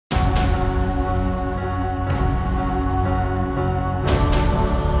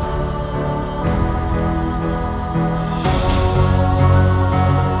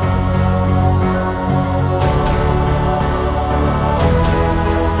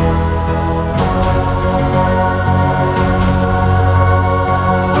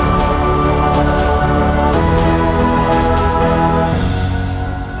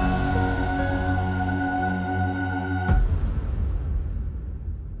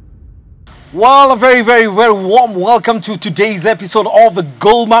Well, a very, very, very warm welcome to today's episode of the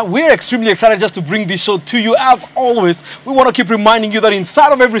Goldmine. We're extremely excited just to bring this show to you. As always, we want to keep reminding you that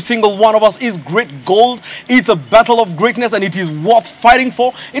inside of every single one of us is great gold. It's a battle of greatness and it is worth fighting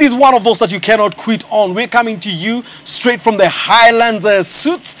for. It is one of those that you cannot quit on. We're coming to you straight from the Highlands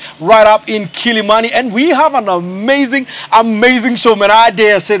Suits right up in Kilimani. And we have an amazing, amazing show, man. I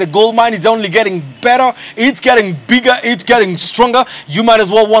dare say the Goldmine is only getting better. It's getting bigger. It's getting stronger. You might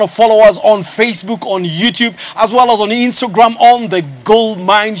as well want to follow us on Facebook, on YouTube, as well as on Instagram on the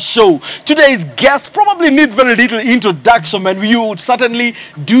Goldmine Show. Today's guest probably needs very little introduction, man. You certainly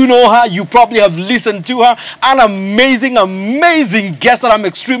do know her. You probably have listened to her. An amazing, amazing guest that I'm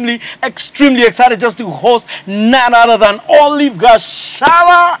extremely, extremely excited just to host, none other than Olive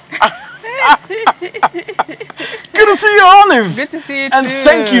Gachara. Good to see you, Olive. Good to see you too. And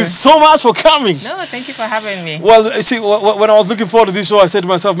thank you so much for coming. No, thank you for having me. Well, you see, when I was looking forward to this show, I said to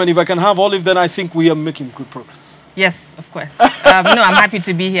myself, man, if I can have Olive, then I think we are making good progress. Yes, of course. No, I'm happy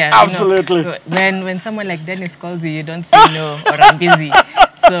to be here. Absolutely. You know, when someone like Dennis calls you, you don't say no or I'm busy.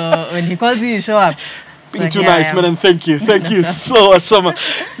 So when he calls you, you show up. Being too nice, man, and thank you. Thank you so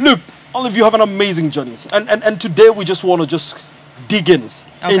much. Look, Olive, you have an amazing journey. And today we just want to just dig in.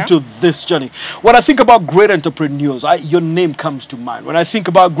 Okay. Into this journey. When I think about great entrepreneurs, your name comes to mind. When I think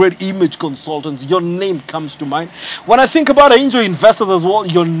about great image consultants, your name comes to mind. When I think about angel investors as well,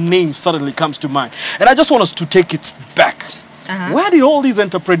 your name suddenly comes to mind. And I just want us to take it back. Where did all this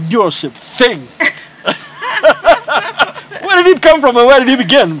entrepreneurship thing? Where did it come from and where did it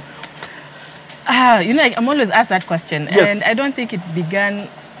begin? You know, I'm always asked that question. Yes. And I don't think it began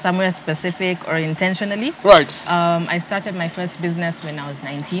somewhere specific or intentionally. Right. I started my first business when I was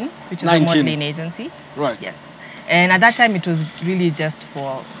 19, which was a modeling agency. Right. Yes. And at that time, it was really just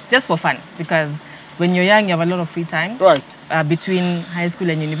for fun, because when you're young, you have a lot of free time. Right. Between high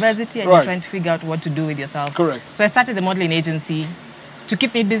school and university, and you're trying to figure out what to do with yourself. Correct. So I started the modeling agency to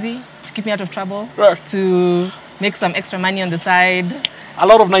keep me busy, to keep me out of trouble, to make some extra money on the side. A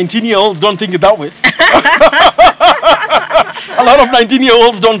lot of 19-year-olds don't think it that way. A lot of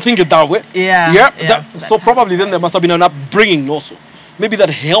 19-year-olds don't think it that way. Yeah. Yeah. So probably then there must have been an upbringing also. Maybe that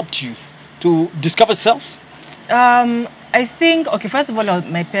helped you to discover self. I think, okay, first of all,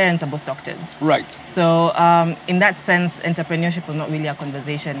 my parents are both doctors. Right. So in that sense, entrepreneurship was not really a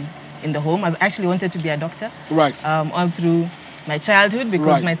conversation in the home. I actually wanted to be a doctor. Right. All through my childhood,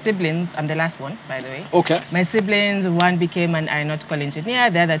 because my siblings, I'm the last one, by the way. Okay. My siblings, one became an aeronautical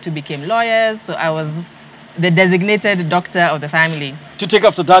engineer, the other two became lawyers. So I was the designated doctor of the family. To take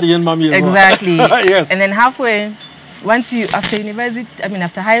after daddy and mommy as well. Exactly. Yes. And then halfway, once you, after university,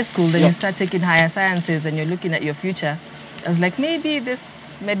 after high school, then you start taking higher sciences and you're looking at your future. I was like, maybe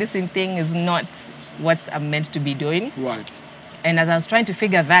this medicine thing is not what I'm meant to be doing. Right. And as I was trying to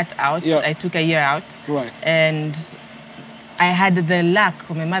figure that out, I took a year out. Right. And I had the luck,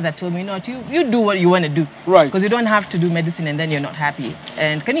 my mother told me, you do what you want to do. Right. Because you don't have to do medicine and then you're not happy.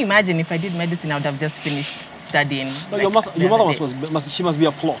 And can you imagine if I did medicine, I would have just finished studying. No, your mother must be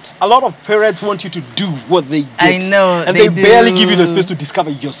a plot. A lot of parents want you to do what they did. I know. And they barely give you the space to discover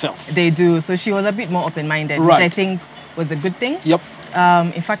yourself. They do. So she was a bit more open-minded, which I think was a good thing. Yep.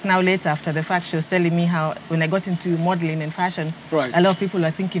 In fact, now later, after the fact, she was telling me how when I got into modeling and fashion, a lot of people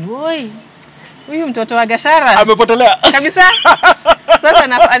are thinking, "Oi, huyu mtoto wa Gachara amepotelea kabisa." Sasa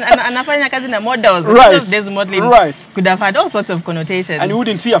anafanya kazi na models. Those days modeling could have had all sorts of connotations. And you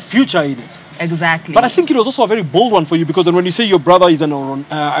wouldn't see a future in it. Exactly. But I think it was also a very bold one for you, because when you say your brother is an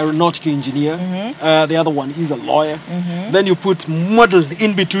aeronautical engineer, the other one is a lawyer, then you put model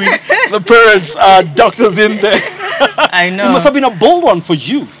in between. The parents are doctors in there. I know. It must have been a bold one for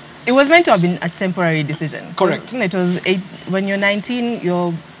you. It was meant to have been a temporary decision. Correct. It was when you're 19,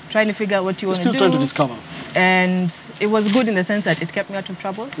 you're trying to figure out what you want to do. Still trying to discover. And it was good in the sense that it kept me out of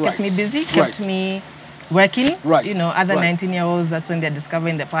trouble, kept me busy, kept me working. You know, other 19-year-olds, that's when they're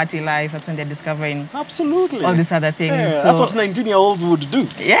discovering the party life, that's when they're discovering all these other things. Yeah, so, that's what 19-year-olds would do.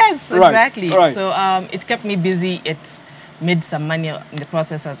 Yes, exactly. So it kept me busy. It made some money in the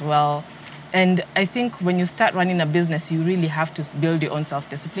process as well. And I think when you start running a business, you really have to build your own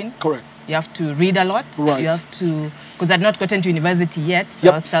self-discipline. Correct. You have to read a lot. You have to, because I'd not gotten to university yet,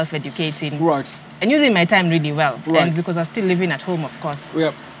 so I was self-educating. And using my time really well. And because I was still living at home, of course.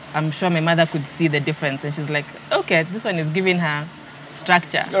 I'm sure my mother could see the difference. And she's like, okay, this one is giving her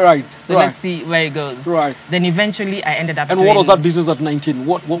structure. So let's see where it goes. Then eventually I ended up And what was that business at 19?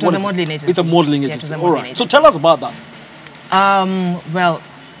 What it was a modeling agency. It's a modeling agency. Yeah, it was a modeling agency. So tell us about that. Well,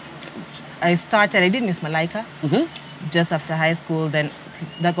 I did Miss Malaika. just after high school, then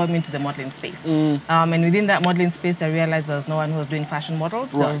that got me into the modeling space. And within that modeling space, I realized there was no one who was doing fashion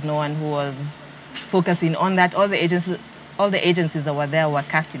models. There was no one who was focusing on that. All the agencies that were there were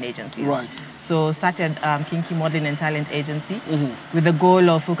casting agencies. So started Kinky Modeling and Talent Agency with the goal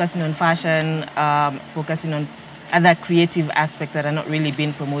of focusing on fashion, focusing on other creative aspects that are not really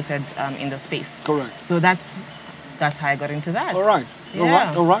being promoted in the space. So that's how I got into that. All right.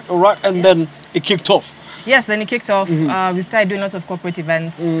 And then it kicked off. Yes, then it kicked off. We started doing lots of corporate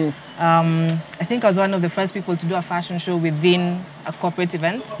events. I think I was one of the first people to do a fashion show within a corporate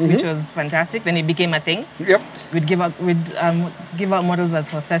event, which was fantastic. Then it became a thing. We'd give out models as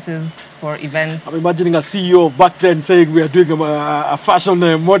hostesses for events. I'm imagining a CEO of back then saying we are doing a fashion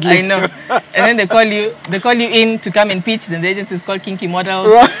modeling. I know. And then they call you in to come and pitch. Then the agency is called Kinky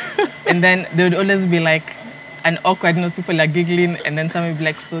Models. And then they would always be like, an awkward, people are giggling, and then someone would be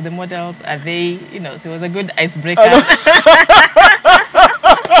like, so the models, are they, so it was a good icebreaker.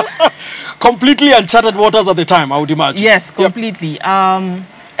 Completely uncharted waters at the time, I would imagine. Yes, completely. And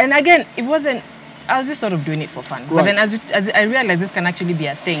again, it wasn't, I was just sort of doing it for fun. But then as I realized this can actually be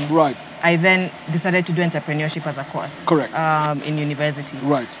a thing, I then decided to do entrepreneurship as a course. In university.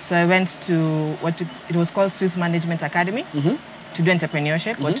 So I went to it was called Swiss Management Academy. To do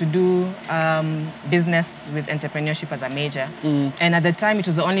entrepreneurship or to do business with entrepreneurship as a major. And at the time, it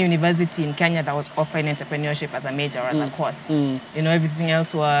was the only university in Kenya that was offering entrepreneurship as a major or as a course. Everything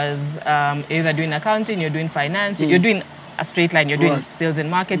else was either doing accounting, you're doing finance, you're doing a straight line, you're doing sales and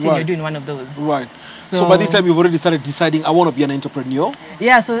marketing, you're doing one of those. So by this time, you've already started deciding, I want to be an entrepreneur?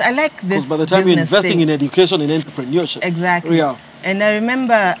 Yeah, so I like this. Because by the time you're investing in education and entrepreneurship. Exactly. And I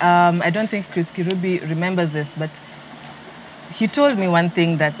remember, I don't think Chris Kirubi remembers this, but he told me one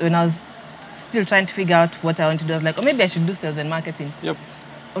thing that when I was still trying to figure out what I want to do, I was like, oh, maybe I should do sales and marketing.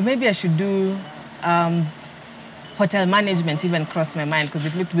 Or maybe I should do hotel management, even crossed my mind because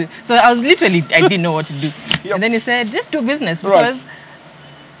it looked weird. So I didn't know what to do. And then he said, just do business because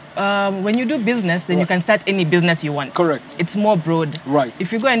when you do business, then you can start any business you want. It's more broad.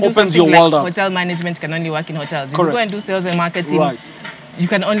 If you go and do something like hotel management, you can only work in hotels. If you go and do sales and marketing, you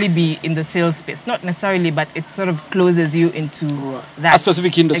can only be in the sales space. Not necessarily, but it sort of closes you into that. A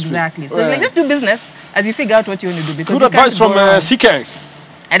specific industry. Exactly. So it's like, just do business as you figure out what you want to do. Because good advice from CK.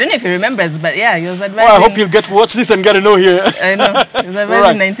 I don't know if he remembers, but yeah, he was advising. Well, I hope he'll get to watch this and get to know here. I know. He was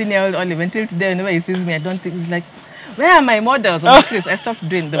advising 19-year-old Olive. Until today, whenever he sees me, I don't think he's like, where are my models? I'm like, Chris, I stopped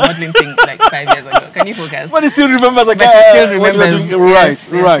doing the modeling thing like 5 years ago. Can you focus? But he still remembers again. But he still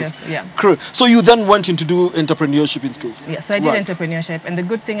remembers. Right. Yeah. So you then went into do entrepreneurship in school? Yeah, so I did entrepreneurship. And the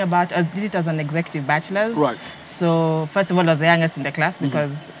good thing about, I did it as an executive bachelor's. So first of all, I was the youngest in the class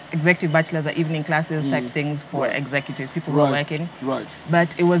because executive bachelor's are evening classes type things for executive people who are working.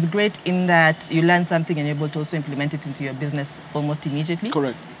 But it was great in that you learn something and you're able to also implement it into your business almost immediately.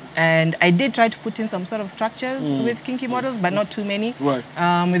 And I did try to put in some sort of structures with Kinky Models, but not too many.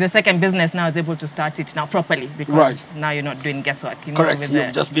 With the second business now, I was able to start it now properly because now you're not doing guesswork. You've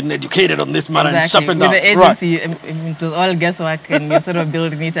just been educated on this matter and sharpened up. With the agency, it was all guesswork and you're sort of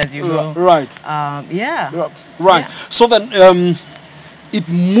building it as you go. So then it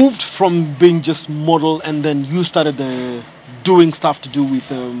moved from being just model and then you started doing stuff to do with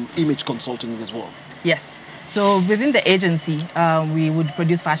image consulting as well. Yes. So within the agency, we would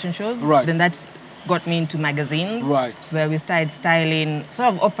produce fashion shows. Then that got me into magazines, where we started styling,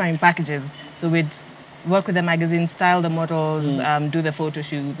 sort of offering packages. So we'd work with the magazines, style the models, do the photo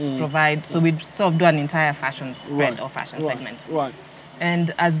shoots, provide. So we'd sort of do an entire fashion spread or fashion segment.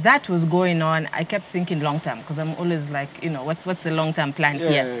 And as that was going on, I kept thinking long term because I'm always like, what's the long term plan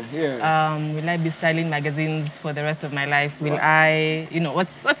here? Will I be styling magazines for the rest of my life? Will I,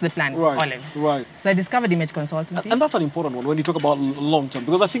 what's the plan, Olive? So I discovered image consultancy. And that's an important one when you talk about long term,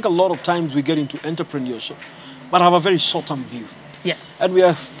 because I think a lot of times we get into entrepreneurship, but have a very short term view. And we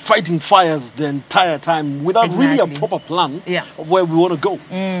are fighting fires the entire time without really a proper plan of where we want to go.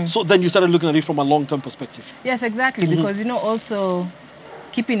 So then you started looking at it from a long term perspective. Yes, exactly, because also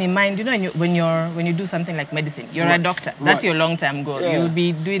keeping in mind, when you do something like medicine, you're a doctor. That's your long-term goal. You'll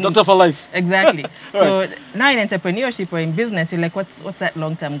be doing doctor for life. Exactly. So now in entrepreneurship or in business, you're like, what's that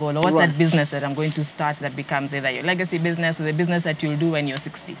long-term goal, or what's that business that I'm going to start that becomes either your legacy business or the business that you'll do when you're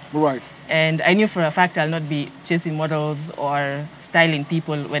 60. And I knew for a fact I'll not be chasing models or styling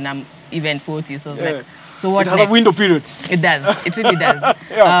people when I'm even 40. So I was like, so what next? It has a window period. It does. It really does.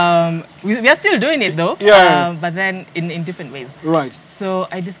 We are still doing it though, but then in different ways. So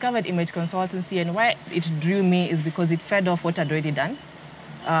I discovered image consultancy, and why it drew me is because it fed off what I'd already done.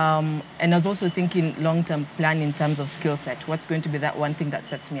 And I was also thinking long-term plan in terms of skill set. What's going to be that one thing that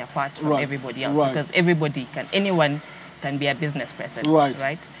sets me apart from everybody else? Because anyone can be a business person,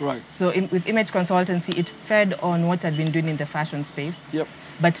 right? So with image consultancy, it fed on what I'd been doing in the fashion space,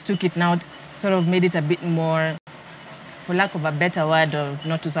 but took it now, sort of made it a bit more, for lack of a better word, or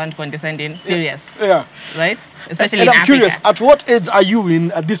not to sound condescending, serious. Right? Especially in Africa. And I'm curious, at what age are you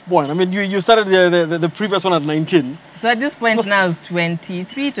in at this point? I mean, you started the previous one at 19. So at this point now it's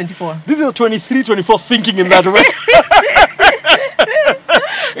 23, 24. This is 23, 24 thinking in that way.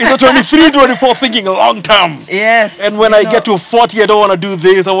 It's a 23, 24 thinking long term. Yes. And when I get to 40, I don't want to do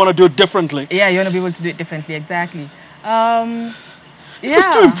this, I want to do it differently. Yeah, you want to be able to do it differently, exactly. This is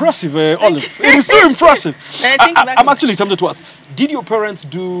too impressive, Olive. It is too impressive. I'm actually tempted to ask, did your parents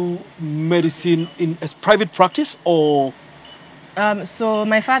do medicine in a private practice or? So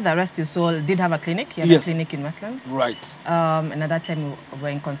my father, rest his soul, did have a clinic. He had a clinic in Westlands. Right. And at that time we were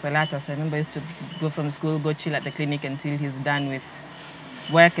in Consolata, so I remember I used to go from school, go chill at the clinic until he's done with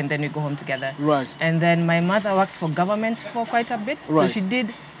work, and then we go home together. Right. And then my mother worked for government for quite a bit. So she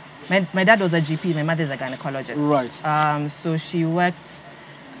did. My dad was a GP, my mother is a gynecologist. Right. So she worked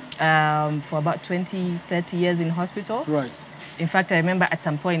for about 20, 30 years in hospital. Right. In fact, I remember at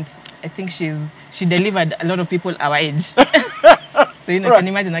some point, I think she delivered a lot of people our age. So, can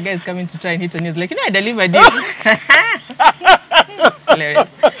you imagine a guy is coming to try and hit on you, he's like, I delivered you. It's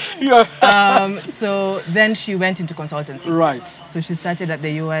hilarious. So then she went into consultancy. Right. So she started at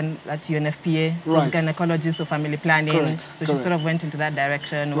the UN, at UNFPA, was gynecologist, so family planning. So she sort of went into that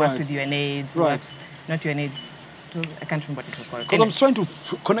direction, worked with UNAIDS, not UNAIDS, I can't remember what it was called. Because I'm trying to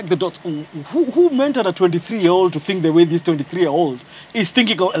connect the dots. Who mentored a 23-year-old to think the way this 23-year-old is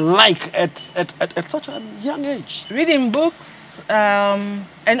thinking of life at such a young age? Reading books,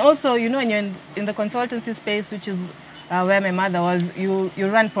 and also, when you're in the consultancy space, which is where my mother was, you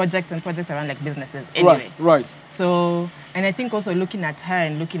run projects and projects around like businesses anyway. Right. So, and I think also looking at her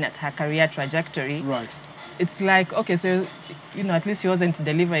and looking at her career trajectory, it's like, okay, so, at least she wasn't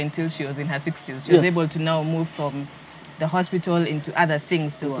delivering until she was in her 60s. She was able to now move from the hospital into other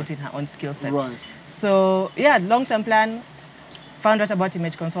things to put in her own skill set. So, yeah, long-term plan, found out about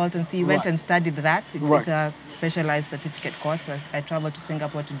image consultancy, went and studied that. It's a specialized certificate course, so I traveled to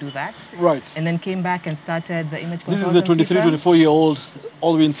Singapore to do that. And then came back and started the image consultancy. This is a 23, 24-year-old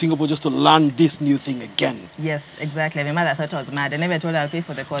all the way in Singapore just to learn this new thing again. Yes, exactly. My mother thought I was mad. I never told her I'll pay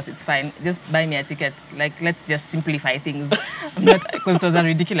for the course, it's fine. Just buy me a ticket. Like, let's just simplify things. Because it was a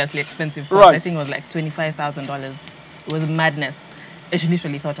ridiculously expensive course. I think it was like $25,000. It was madness. She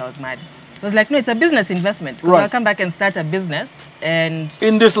literally thought I was mad. I was like, no, it's a business investment. Because I'll come back and start a business. And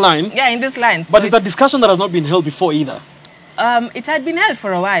in this line? Yeah, in this line. So but it's a discussion that has not been held before either. It had been held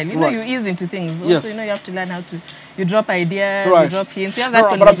for a while. You ease into things. Also, you have to learn how to, you drop ideas, you drop hints. You have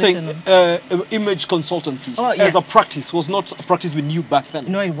that but I'm saying image consultancy as a practice was not a practice we knew back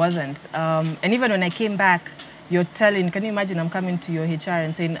then. No, it wasn't. And even when I came back, you're telling, can you imagine I'm coming to your HR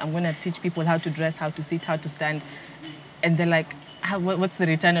and saying, I'm going to teach people how to dress, how to sit, how to stand. And they're like, what's the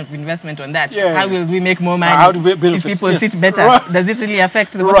return of investment on that? How will we make more money if people sit better? Does it really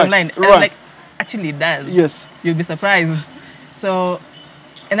affect the bottom line? And I'm like, actually it does. Yes. You'll be surprised. So,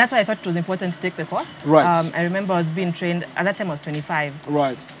 and that's why I thought it was important to take the course. I remember I was being trained, at that time I was 25.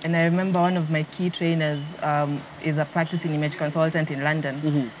 And I remember one of my key trainers is a practicing image consultant in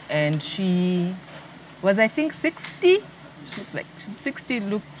London. And she was, I think, 60. She looks like 60,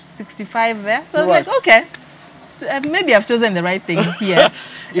 looks 65 there. So I was like, okay. Maybe I've chosen the right thing here.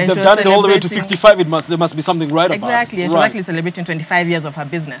 If they've done it all the way to 65, there must be something right about it. Exactly. And she was actually celebrating 25 years of her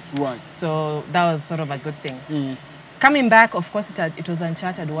business. So that was sort of a good thing. Coming back, of course, it was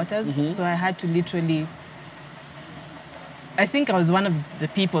uncharted waters. So I had to literally... I think I was one of the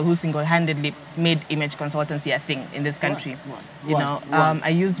people who single-handedly made image consultancy a thing in this country. I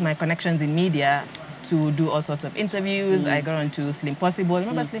used my connections in media to do all sorts of interviews. I got on to Slim Possible.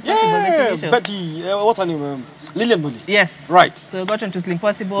 Remember Slim Possible? Yeah, Betty, what's her name? Lillian Bully. Yes. Right. So I got on to Slim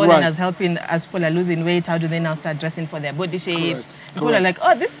Possible and I was helping, as people are losing weight, how do they now start dressing for their body shapes? People are like,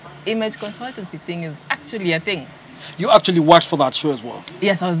 oh, this image consultancy thing is actually a thing. You actually worked for that show as well?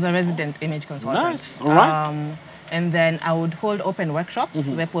 Yes, I was the resident image consultant. Nice. All right. And then I would hold open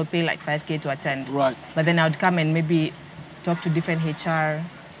workshops where people pay like 5K to attend. But then I would come and maybe talk to different HR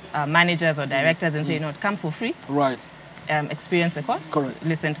managers or directors and say, come for free. Experience the course,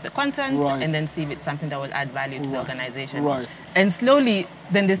 listen to the content, and then see if it's something that will add value to the organization. And slowly,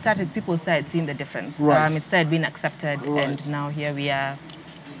 then people started seeing the difference. It started being accepted, and now here we are,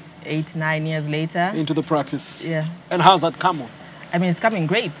 8, 9 years later. Into the practice. Yeah. And how's that come on? I mean, it's coming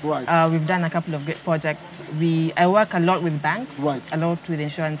great. Right. We've done a couple of great projects. I work a lot with banks, right. a lot with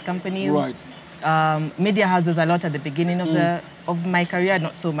insurance companies, right. Media houses a lot at the beginning of my career,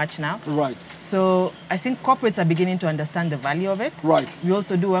 not so much now. Right. So I think corporates are beginning to understand the value of it. Right. We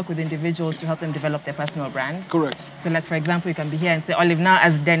also do work with individuals to help them develop their personal brands. Correct. So like, for example, you can be here and say, Olive, now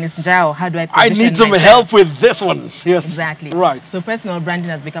as Dennis Njau, how do I position need some myself? help with this one. Yes. Exactly. Right. So personal branding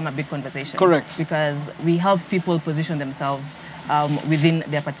has become a big conversation. Correct. Because we help people position themselves within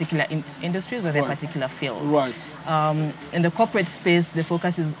their particular industries or their particular fields. Right. In the corporate space, the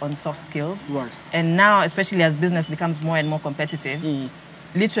focus is on soft skills. Right. And now, especially as business becomes more and more competitive,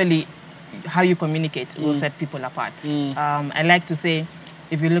 literally how you communicate will set people apart. I like to say,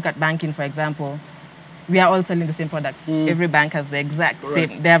 if you look at banking, for example, we are all selling the same products. Every bank has the exact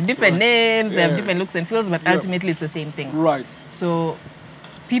same. They have different names, they have different looks and feels, but ultimately it's the same thing. Right. So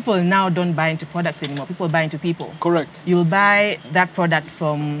people now don't buy into products anymore. People buy into people. Correct. You'll buy that product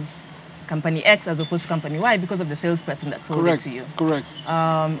from company X as opposed to company Y because of the salesperson that sold it to you. Correct.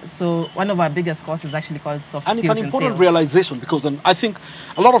 So one of our biggest courses is actually called soft skills. And it's an important realization because I think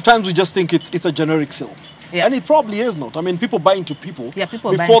a lot of times we just think it's a generic sale. Yeah. And it probably is not. I mean, people buy into people,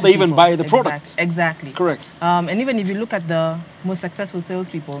 people before they even buy the product. Exactly. Correct. And even if you look at the most successful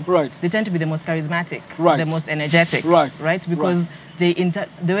salespeople, they tend to be the most charismatic, the most energetic, right? Because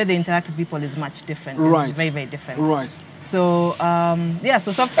the way they interact with people is much different. It's very, very different. Right. So,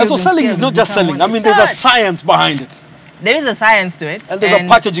 so soft skills. And so selling is not just selling. I mean, there's a science behind it. There is a science to it. And there's a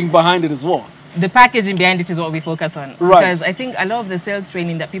packaging behind it as well. The packaging behind it is what we focus on. Right. Because I think a lot of the sales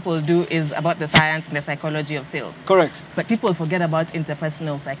training that people do is about the science and the psychology of sales. Correct. But people forget about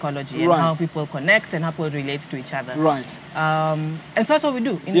interpersonal psychology and how people connect and how people relate to each other. Right. And so that's what we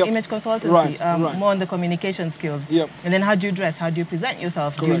do in image consultancy. More on the communication skills. And then how do you dress? How do you present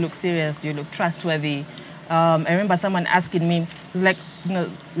yourself? Do you look serious? Do you look trustworthy? I remember someone asking me, it was like,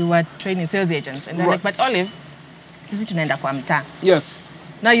 we were training sales agents. And they're like, but Olive, sisi tunaenda kwa mtaa. Yes.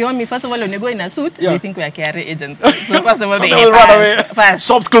 Now you want me, first of all, when you go in a suit, they think we are KRA agents. So first of all, so they will run away. Fast.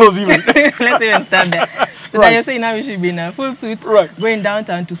 Shops close even. Let's even start there. So now you're saying now we should be in a full suit, going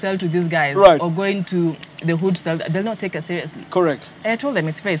downtown to sell to these guys, or going to the hood to sell. They'll not take us seriously. Correct. And I told them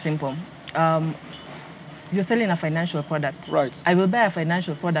it's very simple. You're selling a financial product. Right. I will buy a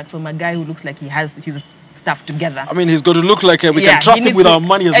financial product from a guy who looks like he has his stuff together. I mean, he's got to look like we can trust him with our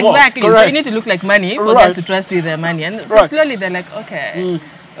money as well. Exactly. So you need to look like money for them to trust you with their money. And so slowly they're like, okay,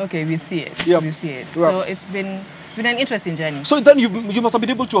 okay, we see it. We see it. So it's been an interesting journey. So then you must have been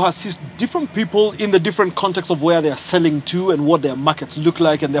able to assist different people in the different contexts of where they are selling to and what their markets look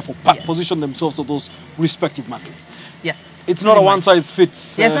like, and therefore position themselves to those respective markets. Yes. It's not a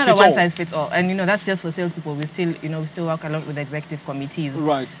one-size-fits it's not a one-size-fits-all. And, that's just for salespeople. We still work a lot with executive committees.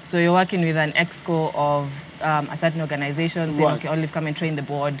 Right. So you're working with an exco of a certain organization, saying, okay, Olive, come and train the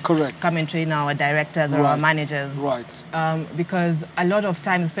board. Correct. Come and train our directors or our managers. Right. Because a lot of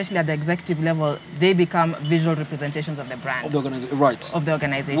times, especially at the executive level, they become visual representations of the brand. Of the organization. Right. Of the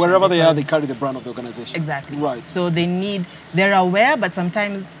organization. Wherever they are, they carry the brand of the organization. Exactly. Right. So they're aware, but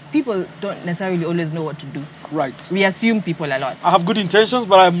sometimes people don't necessarily always know what to do. Right. We assume people a lot. I have good intentions,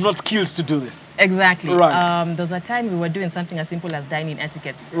 but I'm not skilled to do this. Exactly. Right. There was a time we were doing something as simple as dining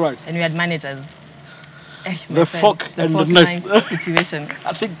etiquette. Right. And we had managers. The fork and the knife situation.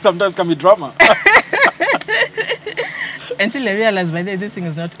 I think sometimes can be drama. Until I realized, by the way, this thing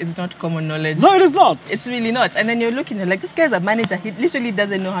is not common knowledge. No, it is not. It's really not. And then you're looking, you're like, this guy's a manager. He literally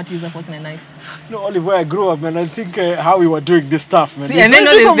doesn't know how to use a fork and a knife. No, Olive, where I grew up, man, I think how we were doing this stuff, man. See, and then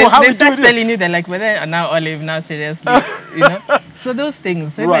they start telling you, they're like, well, then, now Olive, now seriously, So those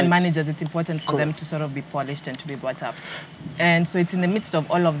things, so even managers, it's important for them to sort of be polished and to be brought up. And so it's in the midst of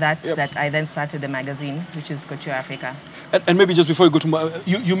all of that that I then started the magazine, which is Gachara Africa. And maybe just before you go to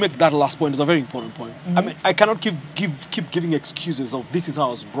you make that last point, it's a very important point. I mean, I cannot keep giving excuses of this is how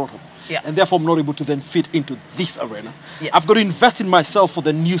I was brought up. And therefore I'm not able to then fit into this arena. I've got to invest in myself for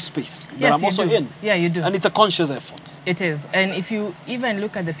the new space that I'm also in. Yeah, you do. And it's a conscious effort. It is. And if you even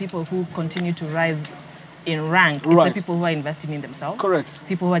look at the people who continue to rise in rank, it's the people who are investing in themselves. Correct.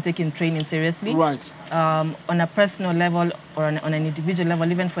 People who are taking training seriously. Right. On a personal level or on an individual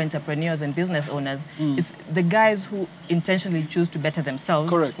level, even for entrepreneurs and business owners, it's the guys who intentionally choose to better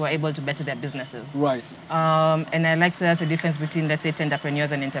themselves who are able to better their businesses. Right. And I like to say that's the difference between, let's say,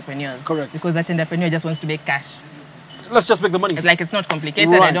 entrepreneurs and entrepreneurs. Correct. Because that entrepreneur just wants to make cash. Let's just make the money. Like, it's not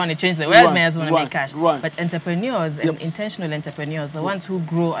complicated. I don't want to change the world. I just want to make cash. Right. But entrepreneurs and intentional entrepreneurs, the ones who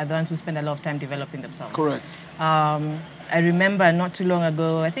grow are the ones who spend a lot of time developing themselves. Correct. I remember not too long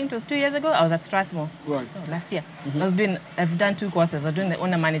ago, I think it was 2 years ago, I was at Stsrting. Right. No, last year. I've done 2 courses. I was doing the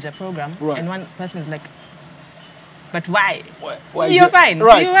owner manager program. And one person is like, But why? Why you're fine.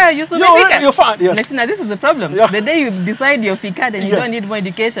 Right. You're fine, yes. Now, this is the problem. Yeah. The day you decide you're fika, then you don't need more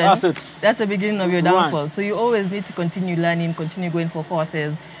education. That's it. That's the beginning of your downfall. So you always need to continue learning, continue going for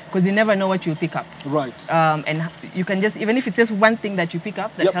courses, because you never know what you'll pick up. Right. And you can just, even if it's just one thing that you pick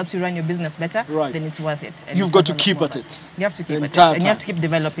up that helps you run your business better, then it's worth it. And you've got to keep at it. You have to keep at it. And you have to keep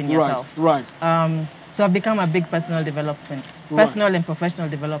developing yourself. Right. So I've become a big personal and professional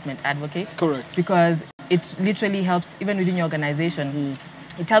development advocate. Correct. Because it literally helps, even within your organization,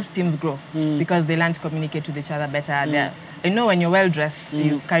 it helps teams grow because they learn to communicate with each other better. You know, when you're well dressed,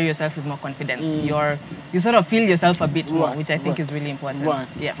 you carry yourself with more confidence. You sort of feel yourself a bit more, which I think is really important.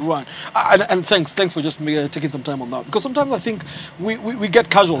 Right. And thanks for just taking some time on that, because sometimes I think we get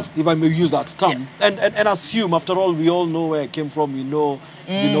casual, if I may use that term, and assume, after all, we all know where I came from. You know,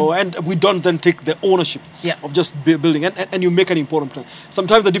 and we don't then take the ownership of just building. And you make an important point.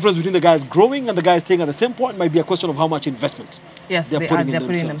 Sometimes the difference between the guys growing and the guys staying at the same point might be a question of how much investment they're putting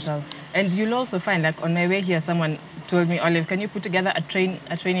in themselves. And you'll also find, like, on my way here, someone told me, Olive, can you put together a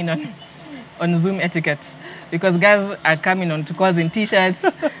training on Zoom etiquette? Because guys are coming on to calls in T-shirts.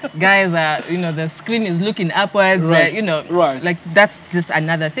 Guys are, the screen is looking upwards. Like, that's just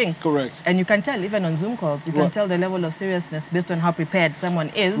another thing. Correct. And you can tell, even on Zoom calls, you can tell the level of seriousness based on how prepared someone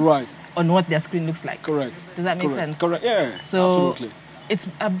is on what their screen looks like. Correct. Does that make sense? Correct. Yeah, so absolutely. It's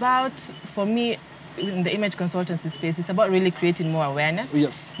about, for me, in the image consultancy space, it's about really creating more awareness.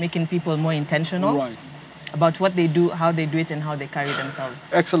 Yes. Making people more intentional. About what they do, how they do it, and how they carry themselves.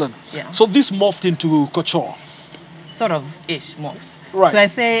 Excellent. Yeah. So this morphed into Gachara. Sort of ish morphed. Right. So I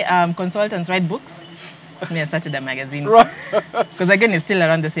say consultants write books. I started a magazine. Right. Because again, it's still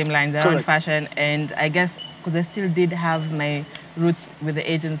around the same lines, around fashion. And I guess because I still did have my roots with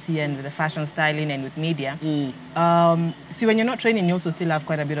the agency and with the fashion styling and with media. See, when you're not training, you also still have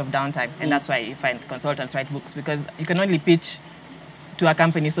quite a bit of downtime. And that's why you find consultants write books, because you can only pitch to a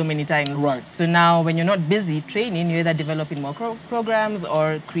company so many times. Right. So now when you're not busy training, you're either developing more programs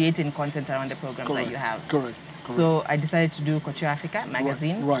or creating content around the programs that you have. Correct. So I decided to do Culture Africa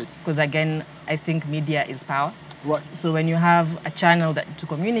magazine. Right. Because again, I think media is power. Right. So when you have a channel to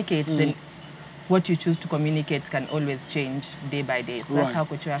communicate, then what you choose to communicate can always change day by day. So that's how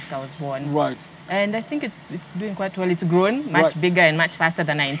Culture Africa was born. Right. And I think it's doing quite well. It's grown much bigger and much faster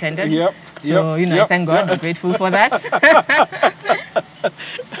than I intended. Yep. So, thank God, I'm grateful for that.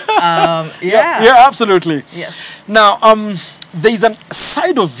 Yeah, absolutely. Yes. Now, there is a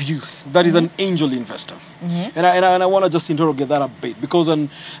side of you that is an angel investor. And I want to just interrogate that a bit, because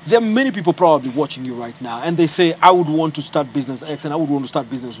there are many people probably watching you right now, and they say, I would want to start business X and I would want to start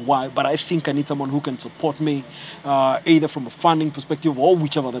business Y, but I think I need someone who can support me, either from a funding perspective or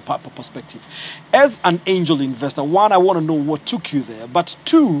whichever other perspective. As an angel investor, one, I want to know what took you there, but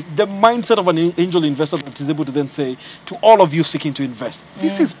two, the mindset of an angel investor that is able to then say to all of you seeking to invest,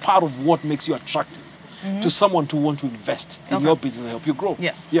 this is part of what makes you attractive to someone to want to invest in your business and help you grow.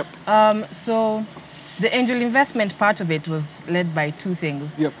 Yeah. Yep. So the angel investment part of it was led by two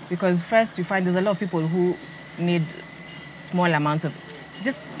things. Yep. Because first, you find there's a lot of people who need small amounts of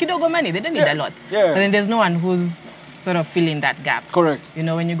just kidogo money. They don't need a lot. Yeah. But then there's no one who's sort of filling that gap. Correct.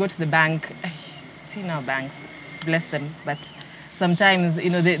 When you go to the bank, see now banks, bless them, but sometimes,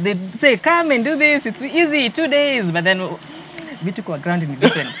 they say, come and do this, it's easy, 2 days, but then we took our ground in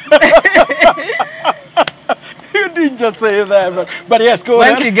difference. You didn't just say that, but yes, go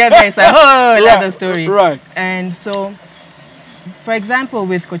ahead. Once you get there, it's a whole other story. Right. And so, for example,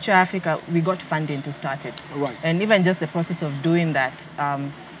 with Culture Africa, we got funding to start it. Right. And even just the process of doing that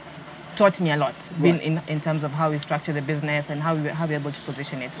taught me a lot, in terms of how we structure the business and how we're able to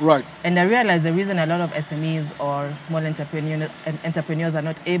position it. Right. And I realized the reason a lot of SMEs or small entrepreneurs are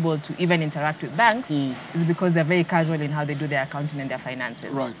not able to even interact with banks is because they're very casual in how they do their accounting and their finances.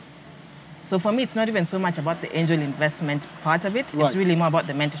 Right. So for me, it's not even so much about the angel investment part of it. Right. It's really more about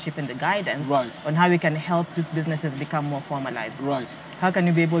the mentorship and the guidance on how we can help these businesses become more formalized. Right. How can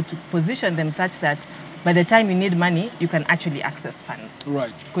you be able to position them such that by the time you need money, you can actually access funds?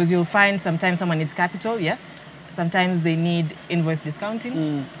 Right. Because you'll find sometimes someone needs capital, yes. Sometimes they need invoice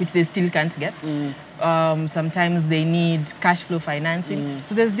discounting, which they still can't get. Sometimes they need cash flow financing.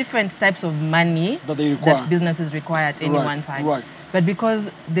 So there's different types of money that businesses require at any one time. Right. But because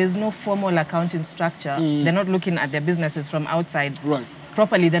there's no formal accounting structure, they're not looking at their businesses from outside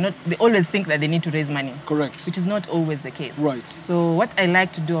properly. They always think that they need to raise money. Correct. Which is not always the case. Right. So what I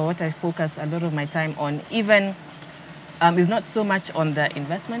like to do, or what I focus a lot of my time on, even is not so much on the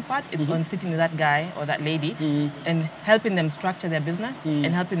investment part. It's on sitting with that guy or that lady and helping them structure their business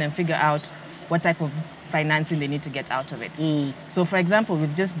and helping them figure out what type of financing they need to get out of it. So for example,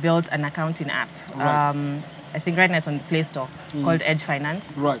 we've just built an accounting app. I think right now it's on the Play Store, called Edge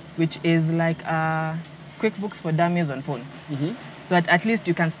Finance, which is like QuickBooks for dummies on phone. So at least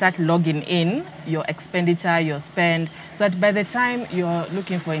you can start logging in your expenditure, your spend, so that by the time you're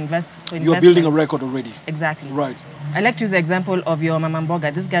looking for investment, you're building a record already. Exactly. Right. I like to use the example of your Mama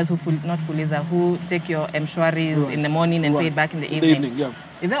Mboga, these guys who not Fuliza, who take your mshwaris in the morning and pay it back in the evening.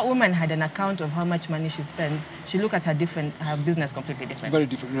 If that woman had an account of how much money she spends, she look at her business completely different. Very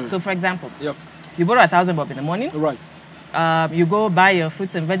different. Really. So for example, you borrow 1,000 bob in the morning. Right. You go buy your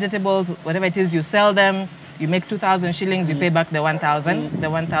fruits and vegetables, whatever it is, you sell them. You make 2,000 shillings, you pay back the 1,000. The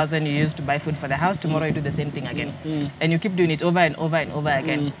 1,000 you use to buy food for the house. Tomorrow you do the same thing again. And you keep doing it over and over and over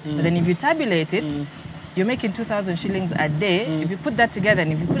again. But then if you tabulate it, you're making 2,000 shillings a day. If you put that together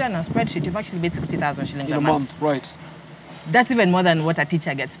and if you put it on a spreadsheet, you've actually made 60,000 shillings a month. Right. That's even more than what a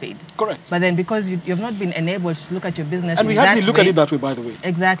teacher gets paid. Correct. But then because you've not been enabled to look at your business and we hardly look at it that way, by the way.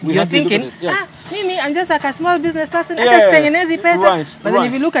 Exactly. You're thinking, Mimi, I'm just like a small business person. Right. But then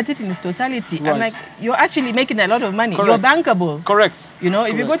if you look at it in its totality, I'm like, you're actually making a lot of money. Correct. You're bankable. Correct. You know,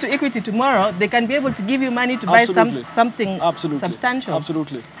 if you go to Equity tomorrow, they can be able to give you money to buy something substantial.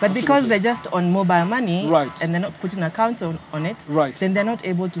 Absolutely. But because they're just on mobile money and they're not putting accounts on it, then they're not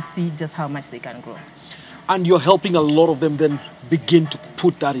able to see just how much they can grow. And you're helping a lot of them then begin to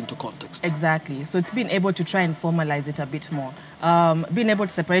put that into context. Exactly. So it's being able to try and formalize it a bit more. Being able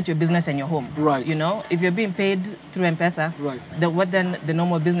to separate your business and your home. Right. You know, if you're being paid through M-Pesa, what then the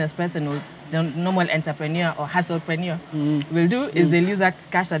normal business person will, the normal entrepreneur or hustlepreneur will do is they'll use that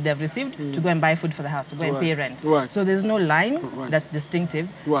cash that they've received to go and buy food for the house, to go and pay rent. So there's no line that's distinctive,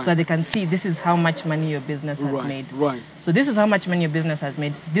 so they can see this is how much money your business has made. So this is how much money your business has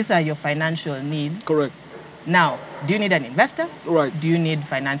made. These are your financial needs. Correct. Now, do you need an investor? Do you need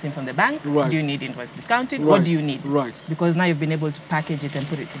financing from the bank? Do you need invoice discounting? What do you need? Because now you've been able to package it and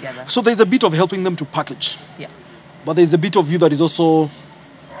put it together. So there's a bit of helping them to package. Yeah. But there's a bit of you that is also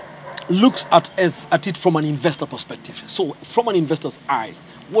looks at it from an investor perspective. So from an investor's eye,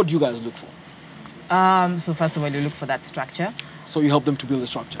 what do you guys look for? So first of all, you look for that structure. So you help them to build a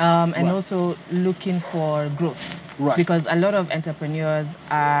structure. And also looking for growth. Because a lot of entrepreneurs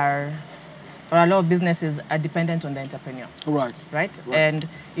or a lot of businesses are dependent on the entrepreneur. Right? And,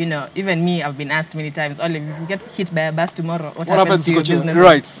 you know, even me, I've been asked many times, Olive, if you get hit by a bus tomorrow, what happens to your business?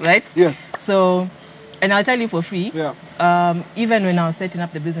 Right? Yes. So, and I'll tell you for free, even when I was setting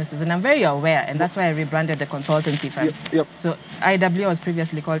up the businesses, and I'm very aware, and that's why I rebranded the consultancy firm. So IW was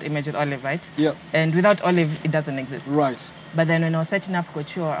previously called Image with Olive, right? Yes. And without Olive, it doesn't exist. But then when I was setting up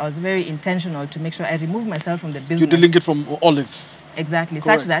Gachara, I was very intentional to make sure I remove myself from the business. You delink it from Olive. Exactly.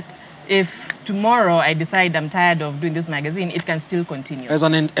 Such that if tomorrow I decide I'm tired of doing this magazine, it can still continue. As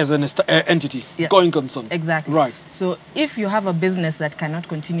an entity, going concern. Exactly. So if you have a business that cannot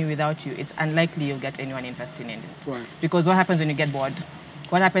continue without you, it's unlikely you'll get anyone investing in it. Because what happens when you get bored?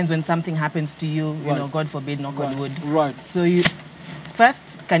 What happens when something happens to you, you know, God forbid, knock on wood? So you,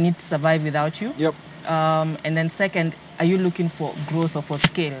 first, can it survive without you? And then second, are you looking for growth or for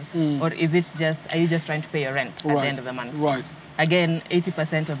scale? Or is it just, are you just trying to pay your rent at the end of the month? Again,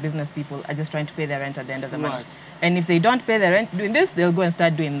 80% of business people are just trying to pay their rent at the end of the month. And if they don't pay their rent doing this, they'll go and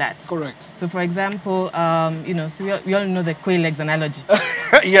start doing that. So for example, you know, so we all know the quail legs analogy.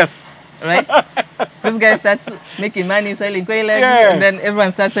 Yes. Right? This guy starts making money selling quail eggs, and then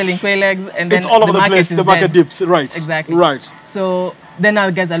everyone starts selling quail eggs, and then it's all over the place. The market dips. Exactly. So then our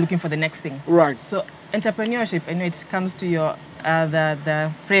guys are looking for the next thing. So entrepreneurship, and it comes to your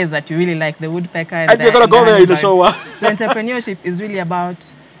the phrase that you really like, the woodpecker. And we're going to go there in the show. So entrepreneurship is really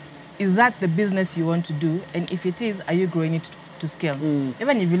about, is that the business you want to do? And if it is, are you growing it to scale?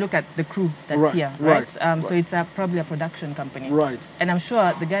 Even if you look at the crew that's here, right? So it's probably a production company. And I'm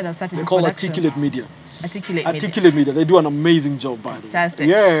sure the guy that started this production... Articulate Media. Articulate Media. They do an amazing job, by the way. Fantastic.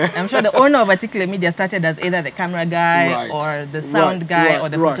 I'm sure the owner of Articulate Media started as either the camera guy or the sound guy or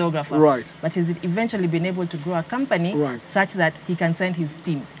the photographer. But has it eventually been able to grow a company such that he can send his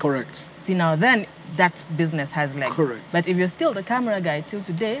team? See, now then that business has legs. But if you're still the camera guy till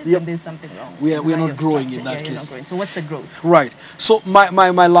today, then there's something wrong. We are not growing in that case. So what's the growth? So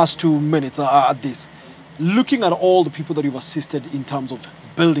my last 2 minutes are at this. Looking at all the people that you've assisted in terms of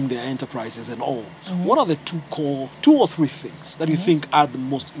building their enterprises and all, what are the two or three things that you think are the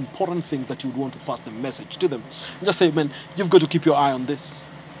most important things that you would want to pass the message to them? Just say, man, you've got to keep your eye on this.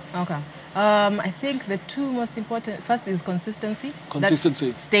 I think the two most important, first is consistency.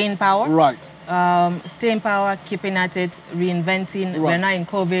 That's stay in power. Stay in power, keeping at it, reinventing. We're now in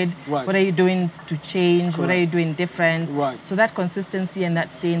COVID. What are you doing to change? What are you doing different? So that consistency and that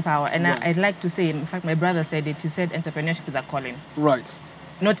stay in power. And I'd like to say, in fact, my brother said it. He said entrepreneurship is a calling.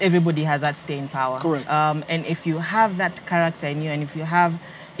 not everybody has that staying power. Correct. And if you have that character in you, and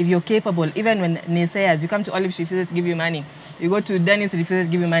if you're capable, even when naysayers, you come to Olive, she refuses to give you money. You go to Dennis, she refuses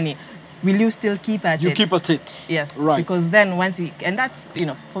to give you money. Will you still keep at it? You keep at it. Yes. Right. Because then once you, and that's, you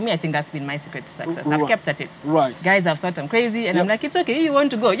know, for me, I think that's been my secret to success. Right. I've kept at it. Right. Guys have thought I'm crazy, and I'm like, it's okay, you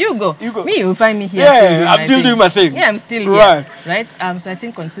want to go, you go. You go. Me, you'll find me here. Yeah, I'm still doing my thing. Yeah, I'm still here. Right. Right? So I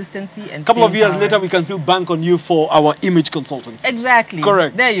think consistency and a couple of years later, we can still bank on you for our image consultants. Exactly.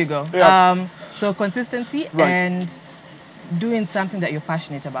 Correct. There you go. Yeah. So consistency and doing something that you're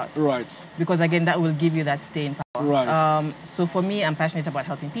passionate about. Right. Because again, that will give you that staying power. Right. So for me, I'm passionate about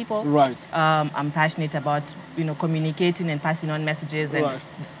helping people. Right. I'm passionate about, you know, communicating and passing on messages and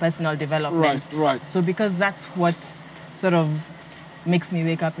personal development. Right. Right. So because that's what sort of makes me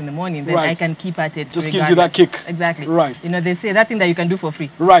wake up in the morning, then I can keep at it. Just regardless. gives you that kick. Exactly. Right. You know, they say that thing that you can do for free.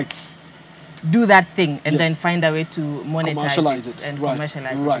 Right. Do that thing and then find a way to monetize commercialize it and right.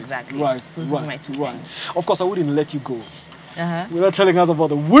 commercialize right. it. Exactly. Right. So those are my two things. Of course, I wouldn't let you go without telling us about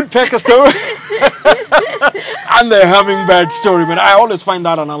the woodpecker story and the hummingbird story. Man, I always find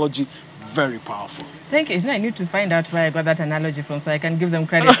that analogy very powerful. Thank you. I need to find out where I got that analogy from so I can give them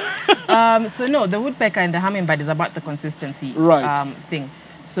credit. So no, the woodpecker and the hummingbird is about the consistency thing.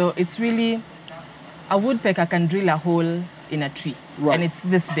 So it's really, a woodpecker can drill a hole in a tree and it's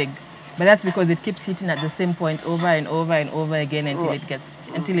this big. But that's because it keeps hitting at the same point over and over and over again until it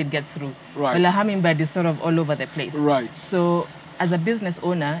gets through. Right. Well, a hummingbird is sort of all over the place. Right. So as a business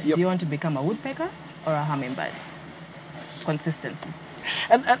owner, do you want to become a woodpecker or a hummingbird? Consistency.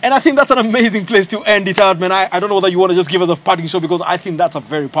 And I think that's an amazing place to end it out, man. I don't know whether you want to just give us a parting shot because I think that's a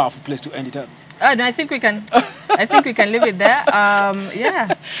very powerful place to end it out. No, I think we can. I think we can leave it there. Yeah.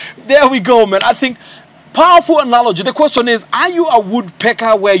 There we go, man. I think powerful analogy. The question is, are you a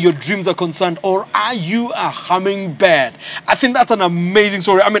woodpecker where your dreams are concerned, or are you a hummingbird? I think that's an amazing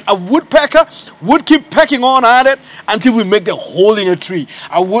story. I mean, a woodpecker would keep pecking on at it until we make the hole in a tree.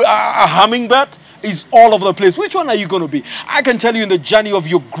 A hummingbird is all over the place. Which one are you going to be? I can tell you in the journey of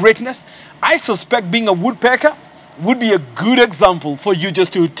your greatness, I suspect being a woodpecker would be a good example for you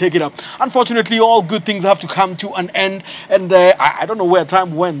just to take it up. Unfortunately, all good things have to come to an end, and I don't know where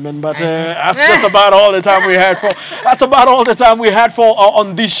time went, man, but that's just about all the time we had for. That's about all the time we had for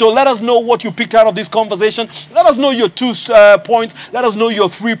on this show. Let us know what you picked out of this conversation. Let us know your 2 points. Let us know your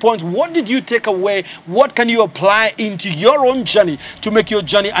 3 points. What did you take away? What can you apply into your own journey to make your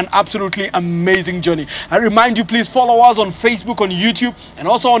journey an absolutely amazing journey? I remind you, please follow us on Facebook, on YouTube, and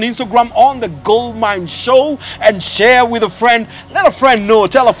also on Instagram on the Goldmine Show, and share with a friend. Let a friend know.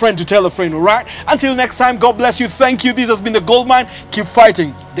 Tell a friend to tell a friend, all right? Until next time, God bless you. Thank you. This has been the Goldmine. Keep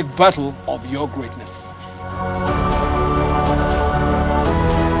fighting the battle of your greatness.